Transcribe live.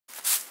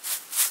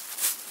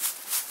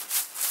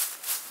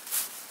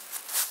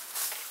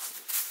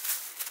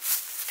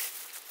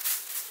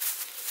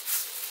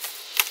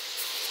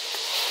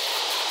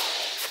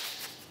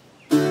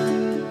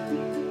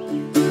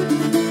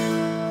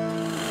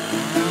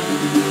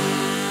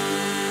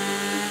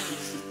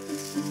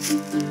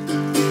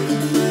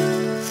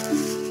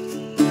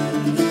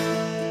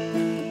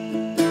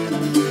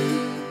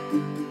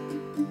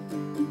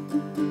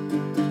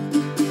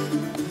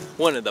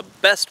One of the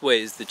best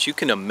ways that you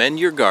can amend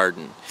your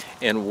garden,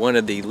 and one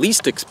of the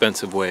least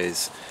expensive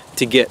ways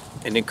to get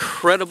an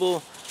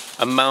incredible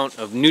amount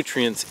of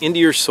nutrients into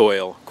your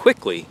soil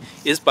quickly,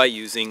 is by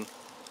using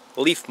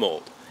leaf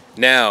mold.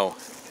 Now,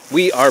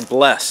 we are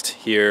blessed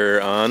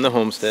here on the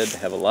homestead to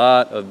have a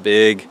lot of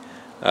big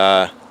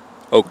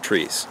oak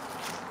trees.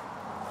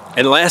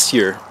 And last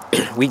year,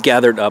 we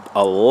gathered up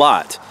a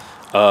lot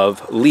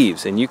of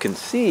leaves, and you can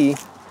see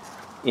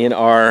in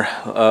our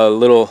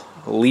little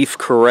leaf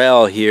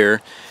corral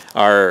here,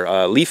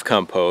 our leaf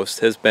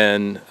compost has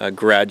been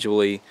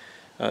gradually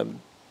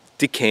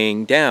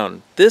decaying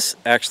down. This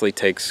actually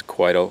takes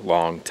quite a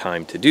long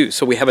time to do,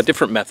 so we have a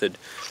different method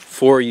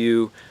for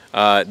you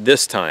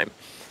this time.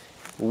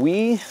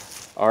 We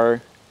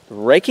are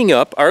raking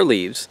up our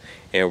leaves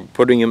and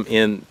putting them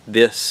in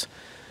this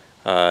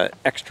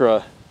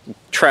extra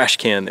trash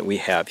can that we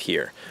have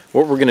here.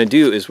 What we're going to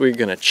do is we're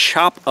going to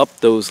chop up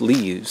those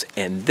leaves,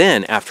 and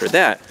then after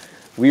that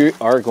we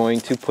are going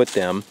to put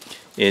them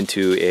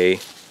into a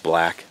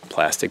black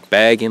plastic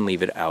bag and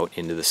leave it out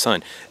into the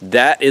sun.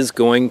 That is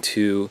going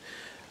to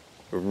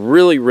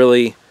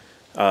really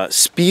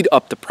speed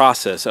up the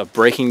process of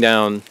breaking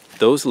down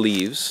those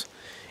leaves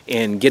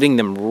and getting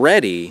them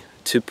ready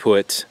to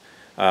put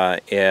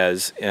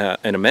as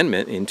an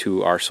amendment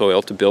into our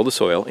soil to build the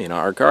soil in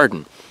our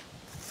garden.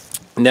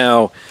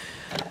 Now,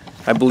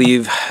 I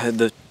believe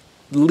the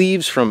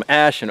leaves from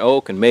ash and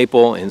oak and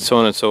maple and so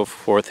on and so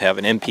forth have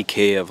an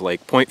NPK of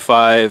like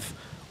 0.5,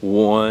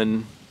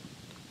 1,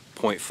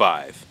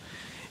 0.5.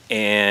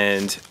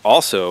 And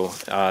also,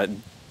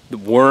 the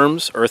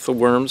worms,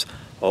 earthworms,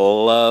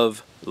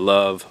 love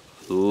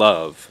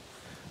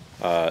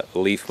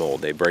leaf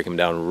mold. They break them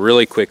down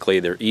really quickly.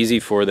 They're easy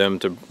for them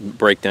to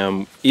break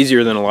down,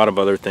 easier than a lot of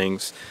other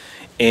things.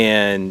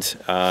 And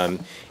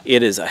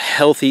it is a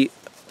healthy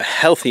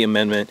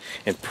amendment,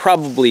 and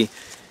probably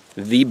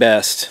the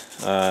best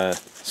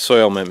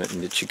soil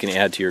amendment that you can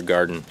add to your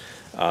garden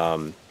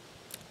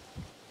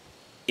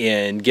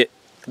and get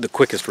the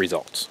quickest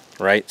results,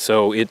 right?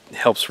 So it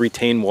helps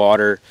retain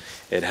water.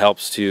 It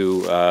helps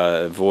to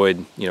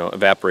avoid,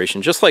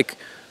 evaporation, just like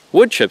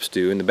wood chips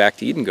do in the Back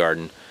to Eden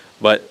garden.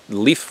 But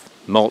leaf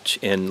mulch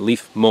and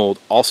leaf mold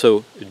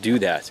also do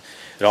that.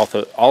 It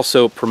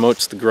also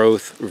promotes the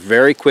growth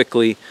very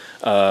quickly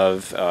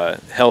of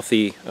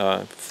healthy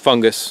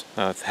fungus,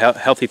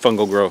 healthy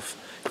fungal growth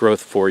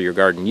for your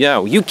garden.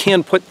 Yeah, you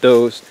can put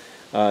those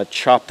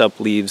chopped up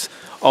leaves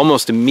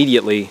almost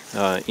immediately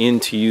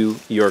into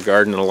your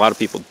garden, and a lot of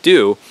people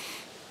do,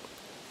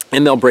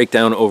 and they'll break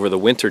down over the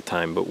winter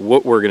time. But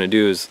what we're going to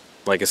do is,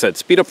 like I said,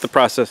 speed up the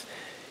process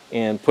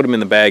and put them in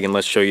the bag, and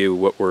let's show you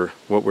what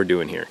we're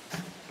doing here.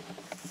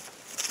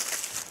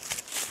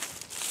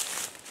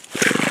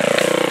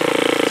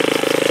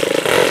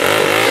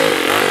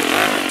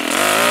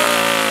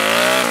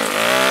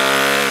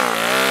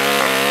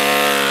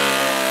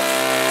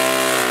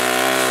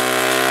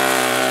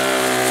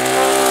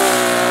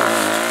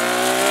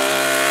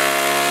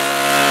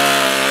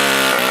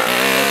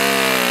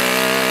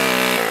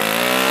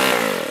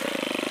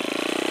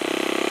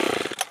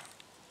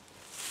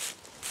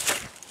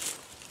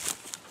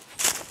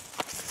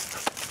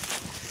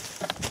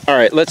 All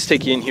right, let's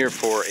take you in here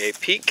for a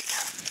peek.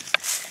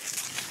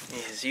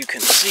 As you can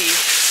see,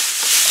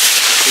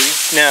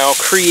 we've now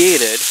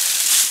created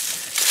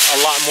a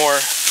lot more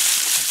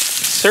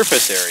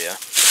surface area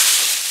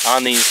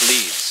on these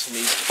leaves.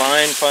 These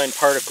fine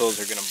particles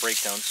are going to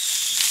break down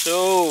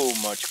so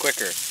much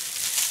quicker,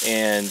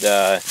 and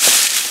the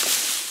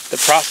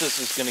process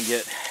is going to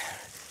get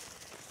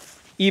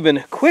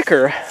even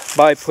quicker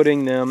by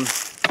putting them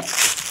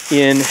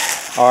in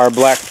our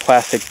black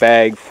plastic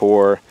bag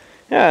for,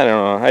 I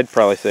don't know, I'd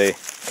probably say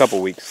a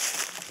couple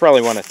weeks.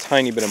 Probably want a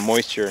tiny bit of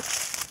moisture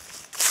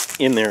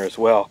in there as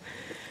well,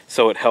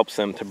 so it helps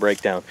them to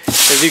break down.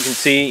 As you can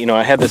see,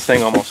 I had this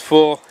thing almost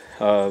full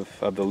of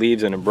the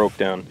leaves, and it broke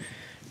down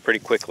pretty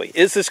quickly.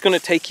 Is this going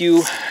to take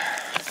you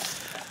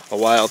a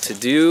while to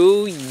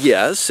do?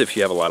 Yes, if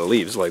you have a lot of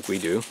leaves like we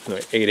do,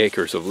 like 8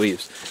 acres of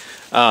leaves.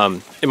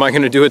 Am I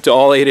going to do it to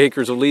all 8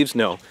 acres of leaves?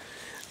 No.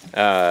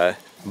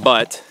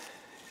 But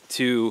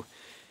to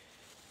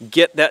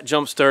get that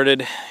jump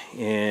started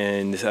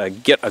and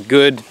get a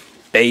good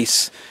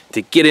base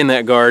to get in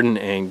that garden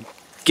and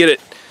get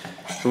it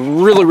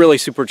really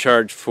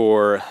supercharged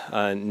for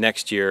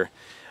next year,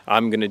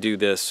 I'm going to do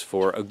this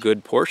for a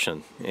good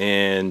portion,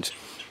 and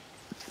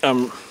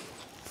I'm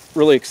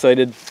really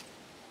excited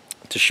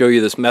to show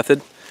you this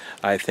method.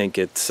 I think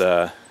it's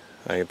going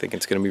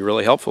to be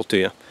really helpful to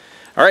you.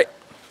 All right,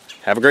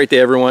 have a great day,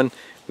 everyone.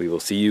 We will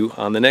see you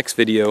on the next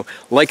video.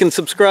 Like and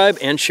subscribe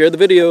and share the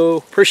video.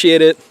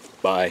 Appreciate it.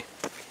 Bye.